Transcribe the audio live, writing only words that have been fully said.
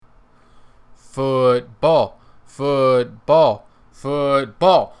Football, football,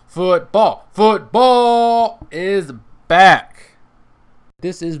 football, football, football is back.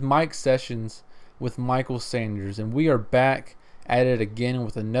 This is Mike Sessions with Michael Sanders, and we are back at it again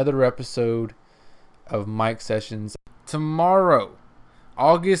with another episode of Mike Sessions. Tomorrow,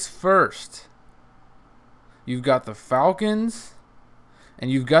 August 1st, you've got the Falcons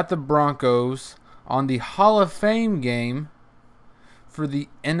and you've got the Broncos on the Hall of Fame game for the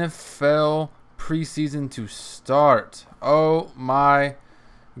NFL preseason to start. Oh my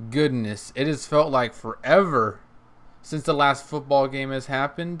goodness. It has felt like forever since the last football game has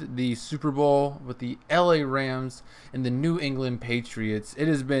happened. The Super Bowl with the LA Rams and the New England Patriots. It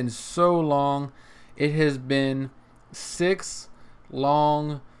has been so long. It has been 6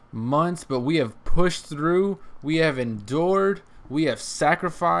 long months, but we have pushed through. We have endured. We have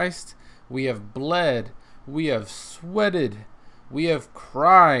sacrificed. We have bled. We have sweated. We have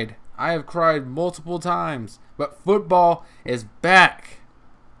cried. I have cried multiple times. But football is back.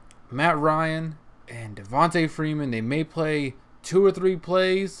 Matt Ryan and Devontae Freeman, they may play 2 or 3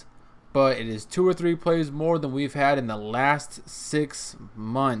 plays, but it is 2 or 3 plays more than we've had in the last 6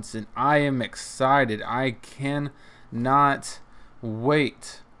 months. And I am excited. I cannot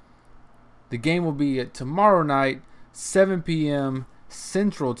wait. The game will be tomorrow night, 7 p.m.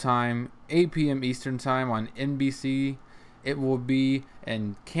 Central Time, 8 p.m. Eastern Time on NBC. It will be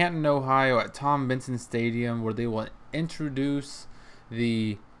in Canton, Ohio at Tom Benson Stadium, where they will introduce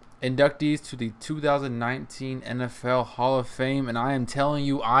the inductees to the 2019 NFL Hall of Fame. And I am telling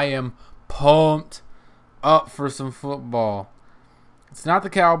you, I am pumped up for some football. It's not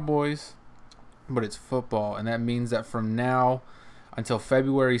the Cowboys, but it's football. And that means that from now until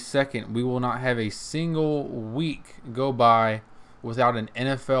February 2nd, we will not have a single week go by without an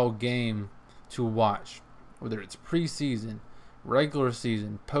NFL game to watch. Whether it's preseason, regular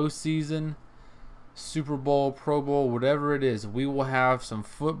season, postseason, Super Bowl, Pro Bowl, whatever it is, we will have some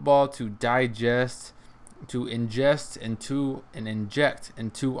football to digest, to ingest, and inject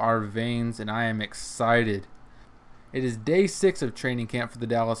into our veins, and I am excited. It is day 6 of training camp for the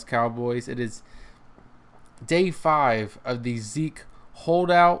Dallas Cowboys. It is day 5 of the Zeke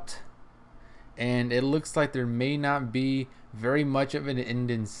Holdout, and it looks like there may not be very much of an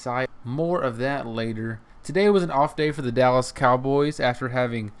end in sight. More of that later. Today was an off day for the Dallas Cowboys after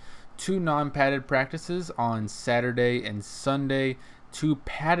having 2 non-padded practices on Saturday and Sunday, 2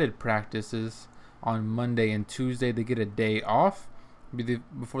 padded practices on Monday and Tuesday. They get a day off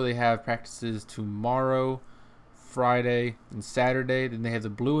before they have practices tomorrow, Friday, and Saturday. Then they have the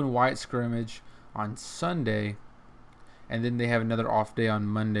blue and white scrimmage on Sunday, and then they have another off day on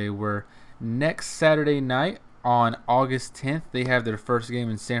Monday, where next Saturday night on August 10th, they have their first game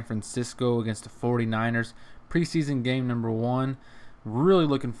in San Francisco against the 49ers. Preseason game number 1. Really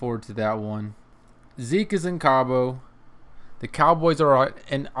looking forward to that one. Zeke is in Cabo. The Cowboys are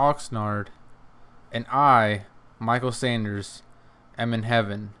in Oxnard. And I, Michael Sanders, am in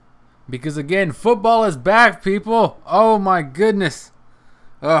heaven. Because again, football is back, people. Oh my goodness.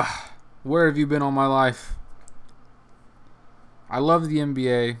 Ugh, where have you been all my life? I love the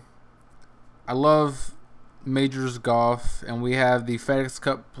NBA. I love Majors golf, and we have the FedEx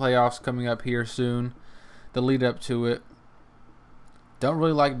Cup playoffs coming up here soon, the lead up to it. Don't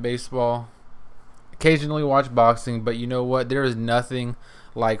really like baseball. Occasionally watch boxing, but you know what? There is nothing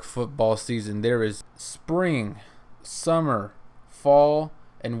like football season. There is spring, summer, fall,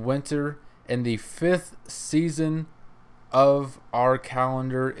 and winter, and the 5th season of our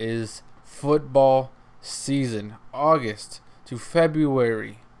calendar is football season. August to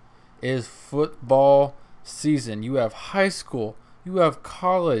February is football season. You have high school, you have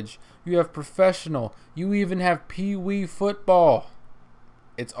college, you have professional, you even have pee-wee football.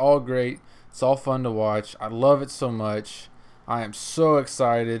 It's all great. It's all fun to watch. I love it so much. I am so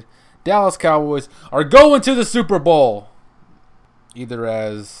excited. Dallas Cowboys are going to the Super Bowl, either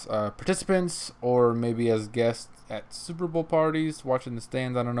as participants or maybe as guests at Super Bowl parties, watching the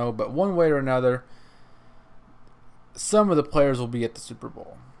stands. I don't know, but one way or another, some of the players will be at the Super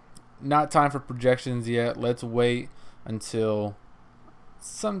Bowl. Not time for projections yet. Let's wait until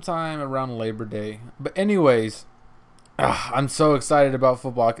sometime around Labor Day. But anyways, I'm so excited about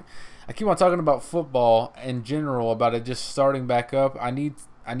football. I keep on talking about football in general, about it just starting back up. I need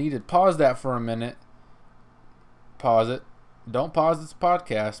to pause that for a minute. Pause it. Don't pause this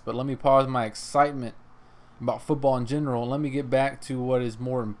podcast, but let me pause my excitement about football in general. Let me get back to what is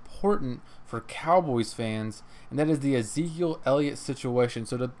more important for Cowboys fans, and that is the Ezekiel Elliott situation.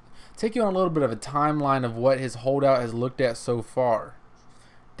 So to take you on a little bit of a timeline of what his holdout has looked at so far.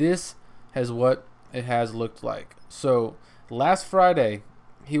 This is what it has looked like. So last Friday,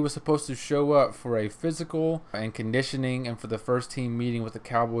 he was supposed to show up for a physical and conditioning and for the first team meeting with the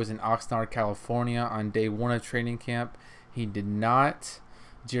Cowboys in Oxnard, California on day 1 of training camp. He did not.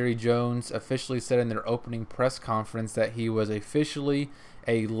 Jerry Jones officially said in their opening press conference that he was officially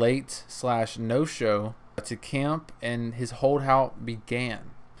a late/no-show to camp, and his holdout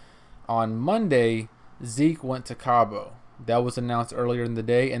began. On Monday, Zeke went to Cabo. That was announced earlier in the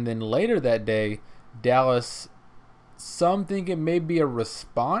day, and then later that day, Dallas, some think it may be a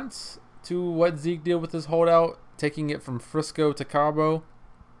response to what Zeke did with his holdout, taking it from Frisco to Cabo.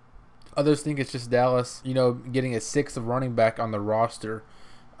 Others think it's just Dallas, getting a 6th running back on the roster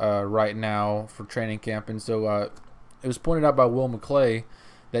right now for training camp. And so it was pointed out by Will McClay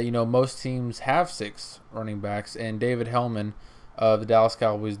that, most teams have 6 running backs. And David Hellman of the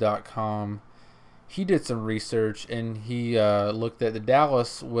DallasCowboys.com, he did some research, and he looked at the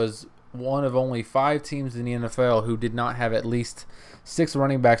Dallas was one of only 5 teams in the NFL who did not have at least 6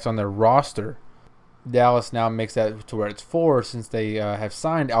 running backs on their roster. Dallas now makes that to where it's 4 since they have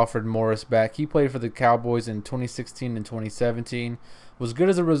signed Alfred Morris back. He played for the Cowboys in 2016 and 2017. Was good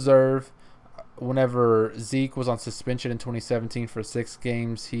as a reserve. Whenever Zeke was on suspension in 2017 for 6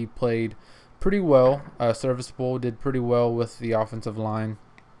 games, he played pretty well, serviceable, did pretty well with the offensive line.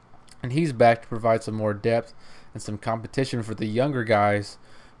 And he's back to provide some more depth and some competition for the younger guys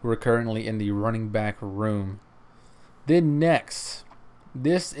who are currently in the running back room. Then next,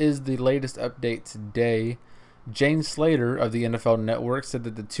 this is the latest update today. Jane Slater of the NFL Network said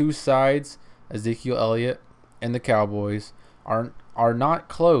that the two sides, Ezekiel Elliott and the Cowboys, are not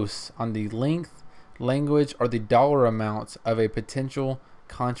close on the length, language, or the dollar amounts of a potential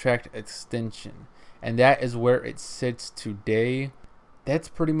contract extension. And that is where it sits today. That's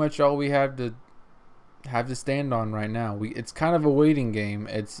pretty much all we have to stand on right now. It's kind of a waiting game.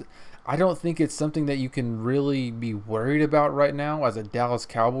 I don't think it's something that you can really be worried about right now as a Dallas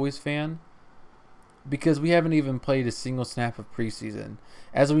Cowboys fan, because we haven't even played a single snap of preseason.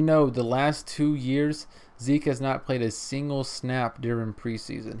 As we know, the last 2 years, Zeke has not played a single snap during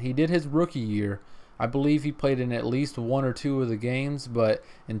preseason. He did his rookie year. I believe he played in at least 1 or 2 of the games, but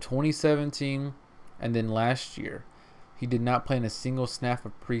in 2017 and then last year, he did not play in a single snap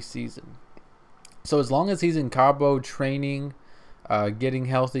of preseason. So as long as he's in Cabo training, getting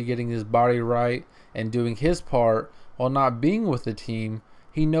healthy, getting his body right, and doing his part while not being with the team,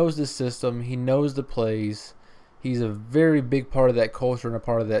 he knows the system, he knows the plays. He's a very big part of that culture and a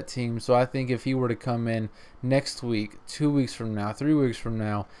part of that team. So I think if he were to come in next week, 2 weeks from now, 3 weeks from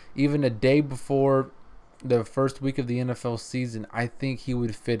now, even a day before the first week of the NFL season, I think he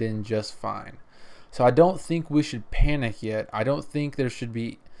would fit in just fine. So I don't think we should panic yet. I don't think there should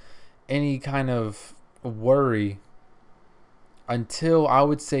be any kind of worry until, I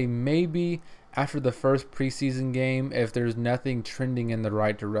would say, maybe after the first preseason game, if there's nothing trending in the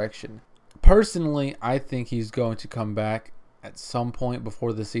right direction. Personally, I think he's going to come back at some point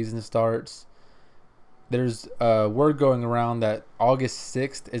before the season starts. There's word going around that August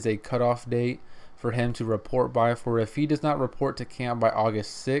 6th is a cutoff date for him to report by. For if he does not report to camp by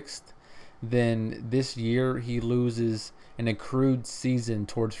August 6th, then this year he loses an accrued season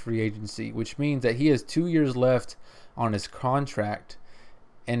towards free agency, which means that he has 2 years left on his contract.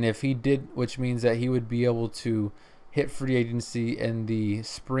 And if he did, which means that he would be able to hit free agency in the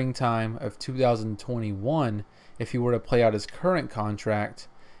springtime of 2021 if he were to play out his current contract.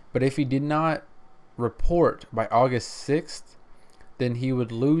 But if he did not report by August 6th, then he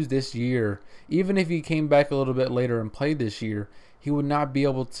would lose this year. Even if he came back a little bit later and played this year, he would not be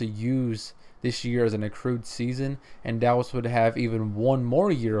able to use this year as an accrued season, and Dallas would have even 1 more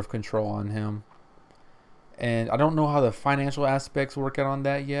year of control on him. And I don't know how the financial aspects work out on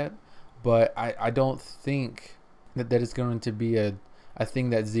that yet, but I don't think that is going to be a thing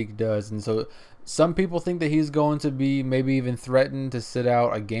that Zeke does. And so some people think that he's going to be maybe even threatened to sit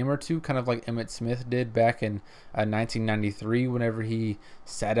out a game or 2, kind of like Emmitt Smith did back in 1993 whenever he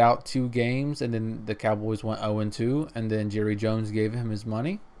sat out 2 games and then the Cowboys went 0-2 and then Jerry Jones gave him his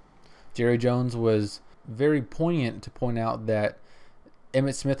money. Jerry Jones was very poignant to point out that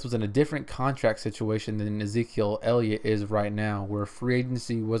Emmitt Smith was in a different contract situation than Ezekiel Elliott is right now, where free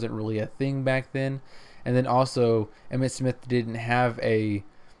agency wasn't really a thing back then. And then also, Emmitt Smith didn't have a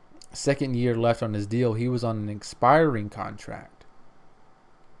second year left on his deal. He was on an expiring contract.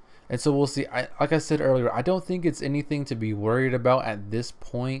 And so we'll see. Like I said earlier, I don't think it's anything to be worried about at this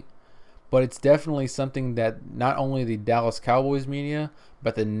point. But it's definitely something that not only the Dallas Cowboys media,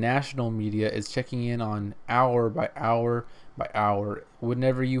 but the national media is checking in on hour by hour by hour.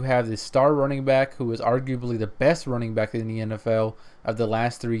 Whenever you have this star running back who is arguably the best running back in the NFL of the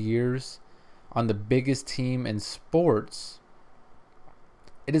last 3 years on the biggest team in sports,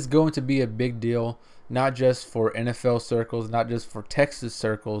 it is going to be a big deal, not just for NFL circles, not just for Texas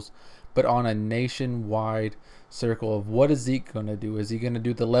circles, but on a nationwide circle of what is Zeke going to do? Is he going to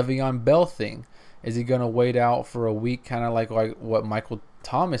do the Le'Veon Bell thing? Is he going to wait out for a week, kind of like what Michael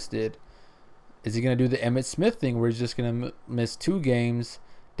Thomas did? Is he going to do the Emmitt Smith thing where he's just going to miss 2 games?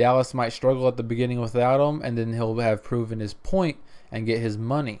 Dallas might struggle at the beginning without him, and then he'll have proven his point and get his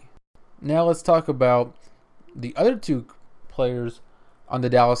money. Now let's talk about the other 2 players on the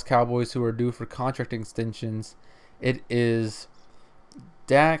Dallas Cowboys who are due for contract extensions. It is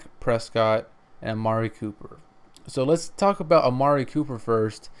Dak Prescott and Amari Cooper. So let's talk about Amari Cooper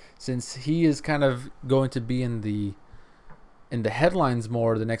first, since he is kind of going to be in the headlines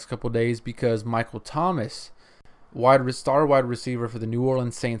more the next couple of days because Michael Thomas, star wide receiver for the New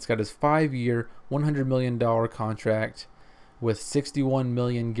Orleans Saints, got his 5-year, $100 million contract with $61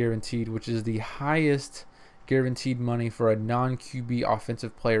 million guaranteed, which is the highest guaranteed money for a non-QB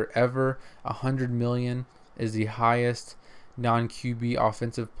offensive player ever. $100 million is the highest non-QB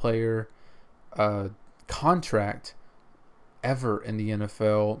offensive player contract ever in the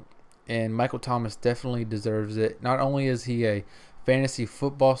NFL. And Michael Thomas definitely deserves it. Not only is he a fantasy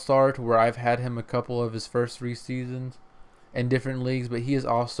football star to where I've had him a couple of his first 3 seasons in different leagues, but he is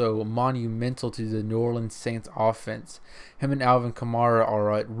also monumental to the New Orleans Saints offense. Him and Alvin Kamara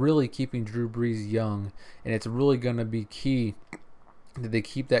are really keeping Drew Brees young, and it's really going to be key that they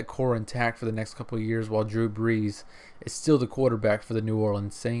keep that core intact for the next couple of years while Drew Brees is still the quarterback for the New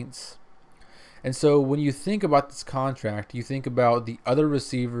Orleans Saints. And so when you think about this contract, you think about the other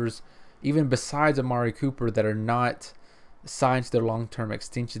receivers, even besides Amari Cooper, that are not signed to their long-term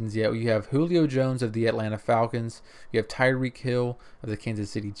extensions yet. You have Julio Jones of the Atlanta Falcons. You have Tyreek Hill of the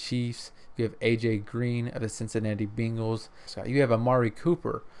Kansas City Chiefs. You have A.J. Green of the Cincinnati Bengals. You have Amari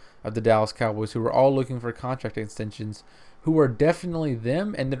Cooper of the Dallas Cowboys, who are all looking for contract extensions, who are definitely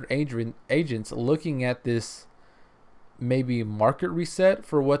them and their agents looking at this maybe market reset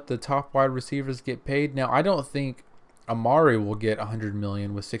for what the top wide receivers get paid. Now, I don't think Amari will get $100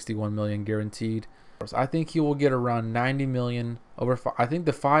 million with $61 million guaranteed. I think he will get around $90 million over. I think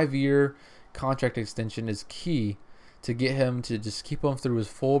the 5-year contract extension is key to get him to just keep him through his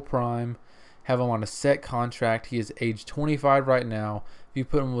full prime, have him on a set contract. He is age 25 right now. If you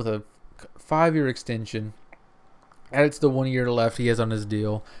put him with a 5-year extension, add it to the 1 year left he has on his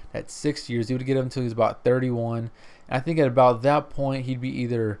deal, that's 6 years. He would get him until he's about 31. And I think at about that point, he'd be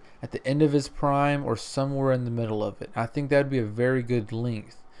either at the end of his prime or somewhere in the middle of it. I think that would be a very good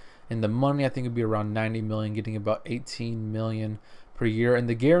length. And the money, I think, would be around $90 million, getting about $18 million per year. And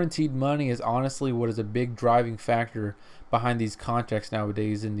the guaranteed money is honestly what is a big driving factor behind these contracts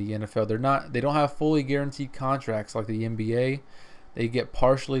nowadays in the NFL. They don't have fully guaranteed contracts like the NBA. They get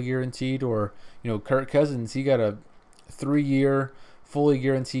partially guaranteed, or Kirk Cousins, he got a 3-year fully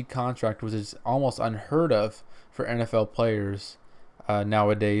guaranteed contract, which is almost unheard of for NFL players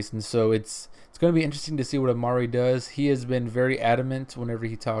nowadays. And so it's going to be interesting to see what Amari does. He has been very adamant whenever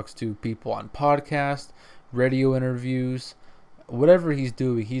he talks to people on podcasts, radio interviews, whatever he's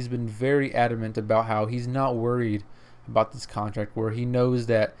doing. He's been very adamant about how he's not worried about this contract, where he knows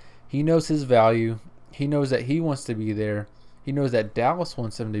his value. He knows that he wants to be there. He knows that Dallas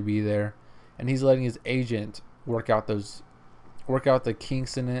wants him to be there, and he's letting his agent work out the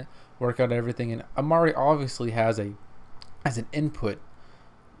kinks in it, work out everything. And Amari obviously has an input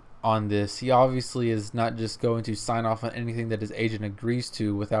on this. He obviously is not just going to sign off on anything that his agent agrees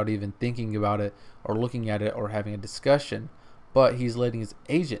to without even thinking about it or looking at it or having a discussion, but he's letting his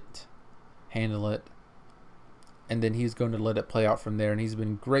agent handle it, and then he's going to let it play out from there. And he's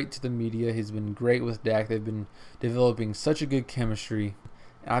been great to the media. He's been great with Dak. They've been developing such a good chemistry.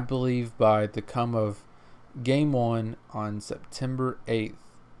 And I believe by the come of Game 1 on September 8th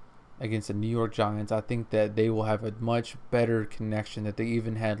against the New York Giants, I think that they will have a much better connection that they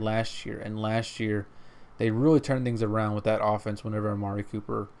even had last year. And last year, they really turned things around with that offense whenever Amari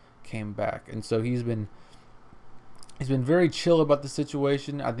Cooper came back. And so he's been very chill about the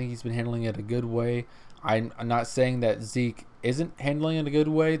situation. I think he's been handling it a good way. I'm not saying that Zeke isn't handling it a good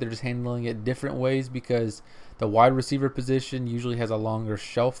way. They're just handling it different ways, because the wide receiver position usually has a longer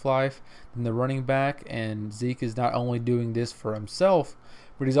shelf life than the running back. And Zeke is not only doing this for himself,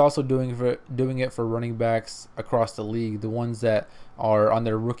 but he's also doing it for running backs across the league, the ones that are on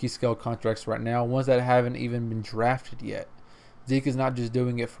their rookie scale contracts right now, ones that haven't even been drafted yet. Zeke is not just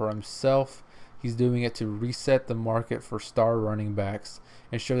doing it for himself. He's doing it to reset the market for star running backs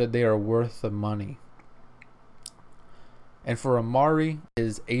and show that they are worth the money. And for Amari,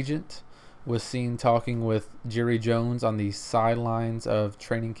 his agent was seen talking with Jerry Jones on the sidelines of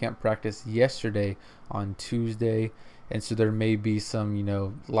training camp practice yesterday on Tuesday. And so there may be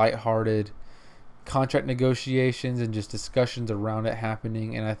some, lighthearted contract negotiations and just discussions around it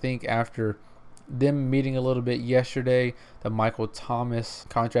happening. And I think after them meeting a little bit yesterday, the Michael Thomas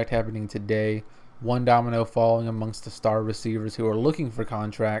contract happening today, one domino falling amongst the star receivers who are looking for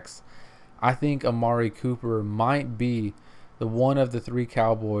contracts, I think Amari Cooper might be the one of the three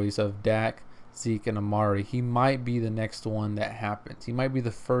Cowboys of Dak, Zeke, and Amari. He might be the next one that happens. He might be the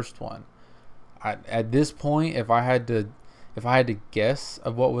first one. At this point, if I had to guess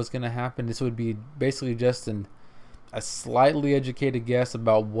of what was going to happen, this would be basically just a slightly educated guess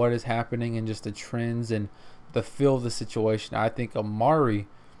about what is happening and just the trends and the feel of the situation. I think Amari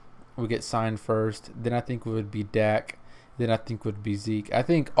would get signed first. Then I think it would be Dak. Then I think it would be Zeke. I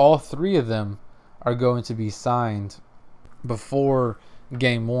think all three of them are going to be signed before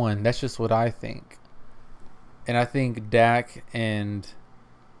game one. That's just what I think. And I think Dak and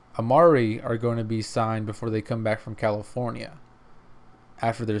Amari are going to be signed before they come back from California.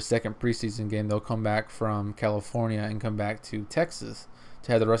 After their second preseason game, they'll come back from California and come back to Texas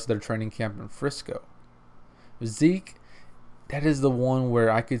to have the rest of their training camp in Frisco. Zeke, that is the one where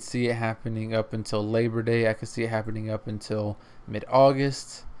I could see it happening up until Labor Day. I could see it happening up until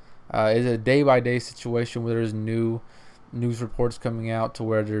mid-August. It's a day-by-day situation where there's new news reports coming out to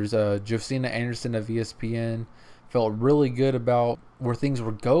where there's Josina Anderson of ESPN felt really good about where things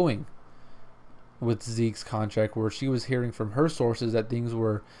were going with Zeke's contract, where she was hearing from her sources that things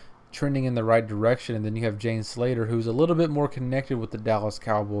were trending in the right direction. And then you have Jane Slater, who's a little bit more connected with the Dallas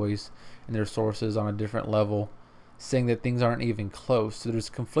Cowboys and their sources on a different level, saying that things aren't even close. So there's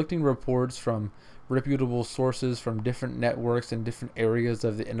conflicting reports from reputable sources from different networks and different areas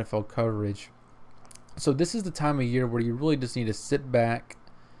of the NFL coverage. So this is the time of year where you really just need to sit back,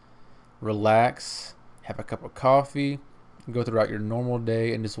 relax, have a cup of coffee, go throughout your normal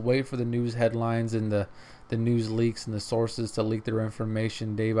day, and just wait for the news headlines and the news leaks and the sources to leak their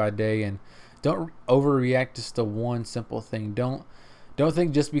information day by day. And don't overreact just to one simple thing. Don't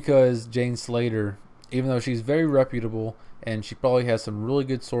think just because Jane Slater, even though she's very reputable and she probably has some really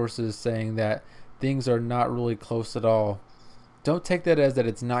good sources saying that things are not really close at all, don't take that as that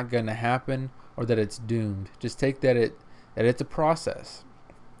it's not going to happen or that it's doomed. Just take that it's a process.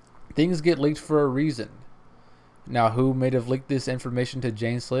 Things get leaked for a reason. Now, who may have leaked this information to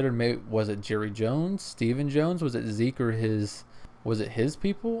Jane Slater? Was it Jerry Jones, Stephen Jones? Was it Zeke or was it his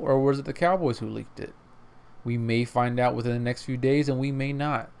people? Or was it the Cowboys who leaked it? We may find out within the next few days, and we may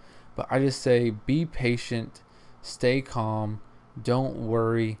not. But I just say be patient, stay calm, don't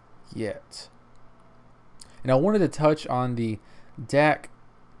worry yet. And I wanted to touch on the Dak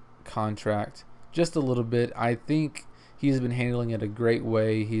contract just a little bit. I think he's been handling it a great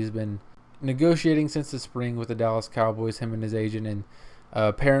way. He's been negotiating since the spring with the Dallas Cowboys, him and his agent, and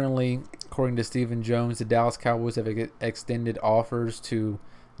apparently, according to Stephen Jones, the Dallas Cowboys have extended offers to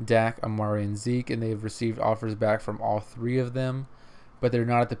Dak, Amari, and Zeke, and they've received offers back from all three of them, but they're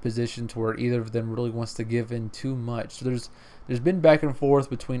not at the position to where either of them really wants to give in too much. So there's been back and forth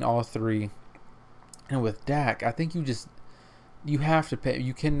between all three. And with Dak, I think you have to pay.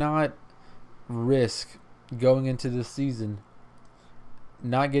 You cannot risk going into this season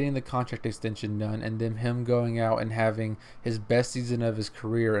not getting the contract extension done and then him going out and having his best season of his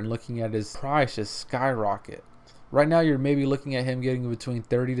career and looking at his price just skyrocket. Right now, you're maybe looking at him getting between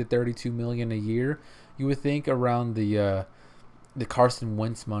 $30 to $32 million a year. You would think around the Carson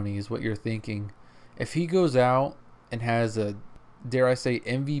Wentz money is what you're thinking. If he goes out and has a, dare I say,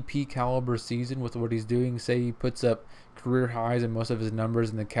 MVP caliber season with what he's doing, say he puts up career highs in most of his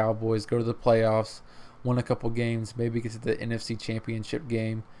numbers and the Cowboys go to the playoffs, won a couple games, maybe get to the NFC Championship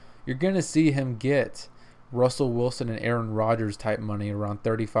game, you're going to see him get Russell Wilson and Aaron Rodgers type money around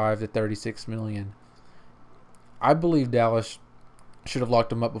 $35 to $36 million. I believe Dallas should have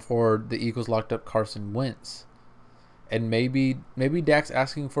locked him up before the Eagles locked up Carson Wentz. And maybe Dak's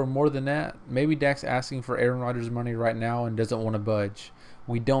asking for more than that. Maybe Dak's asking for Aaron Rodgers' money right now and doesn't want to budge.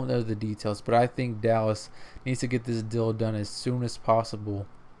 We don't know the details, but I think Dallas needs to get this deal done as soon as possible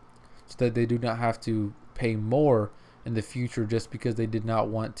so that they do not have to pay more in the future just because they did not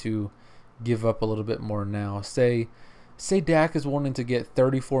want to give up a little bit more now. Say Dak is wanting to get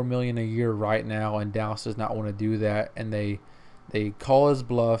 $34 million a year right now, and Dallas does not want to do that, and they call his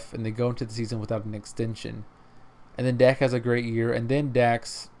bluff and they go into the season without an extension. And then Dak has a great year, and then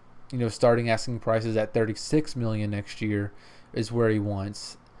Dak's starting asking prices at $36 million next year is where he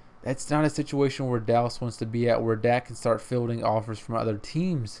wants. That's not a situation where Dallas wants to be at, where Dak can start fielding offers from other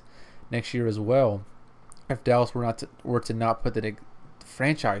teams next year as well, if Dallas were to not put the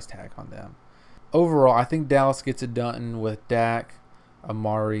franchise tag on them. Overall, I think Dallas gets it done with Dak,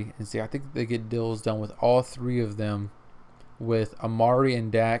 Amari, and Zeke. I think they get deals done with all three of them with Amari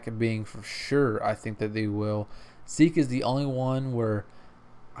and Dak being for sure. I think that they will. Zeke is the only one where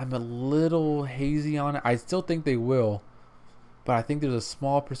I'm a little hazy on it. I still think they will, but I think there's a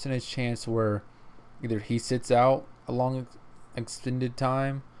small percentage chance where either he sits out a long extended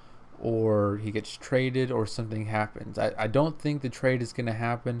time or he gets traded or something happens. I don't think the trade is going to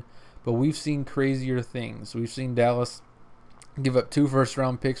happen, but we've seen crazier things. We've seen Dallas give up 2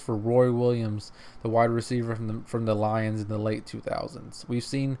 first-round picks for Roy Williams, the wide receiver from the Lions in the late 2000s. We've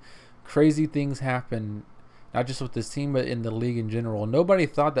seen crazy things happen, not just with this team, but in the league in general. Nobody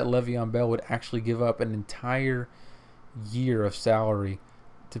thought that Le'Veon Bell would actually give up an entire year of salary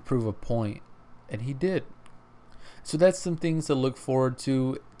to prove a point, and he did. So that's some things to look forward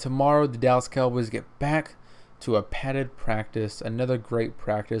to. Tomorrow, the Dallas Cowboys get back to a padded practice, another great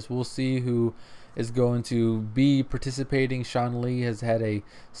practice. We'll see who is going to be participating. Sean Lee has had a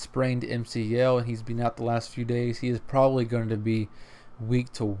sprained MCL, and he's been out the last few days. He is probably going to be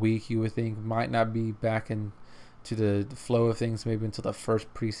week to week, you would think. Might not be back into the flow of things maybe until the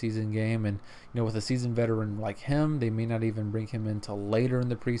first preseason game. And, with a seasoned veteran like him, they may not even bring him until later in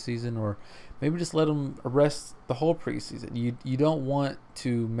the preseason, or maybe just let him rest the whole preseason. You don't want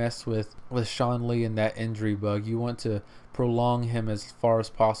to mess with Sean Lee and that injury bug. You want to prolong him as far as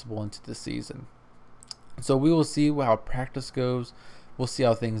possible into the season. So we will see how practice goes. We'll see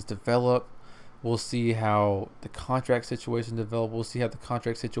how things develop. We'll see how the contract situation develops. We'll see how the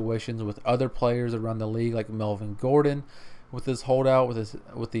contract situations with other players around the league, like Melvin Gordon, with his holdout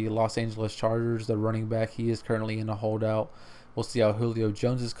with the Los Angeles Chargers, the running back. He is currently in a holdout. We'll see how Julio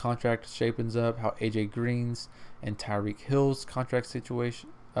Jones' contract shapens up, how AJ Green's and Tyreek Hill's contract situations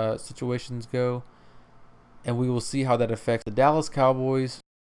go, and we will see how that affects the Dallas Cowboys.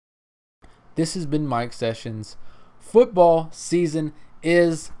 This has been Mike Sessions. Football season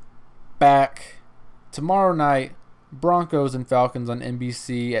is back. Tomorrow night, Broncos and Falcons on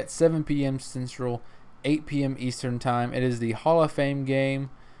NBC at 7 p.m. Central, 8 p.m. Eastern Time. It is the Hall of Fame game,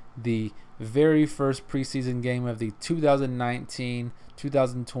 the very first preseason game of the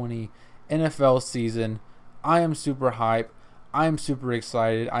 2019-2020 NFL season. I am super hyped. I am super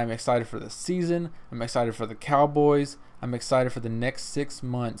excited. I'm excited for the season. I'm excited for the Cowboys. I'm excited for the next 6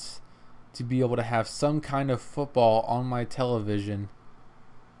 months to be able to have some kind of football on my television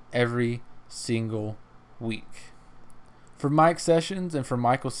every single week. For Mike Sessions and for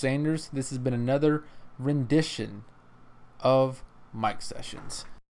Michael Sanders, this has been another rendition of Mike Sessions.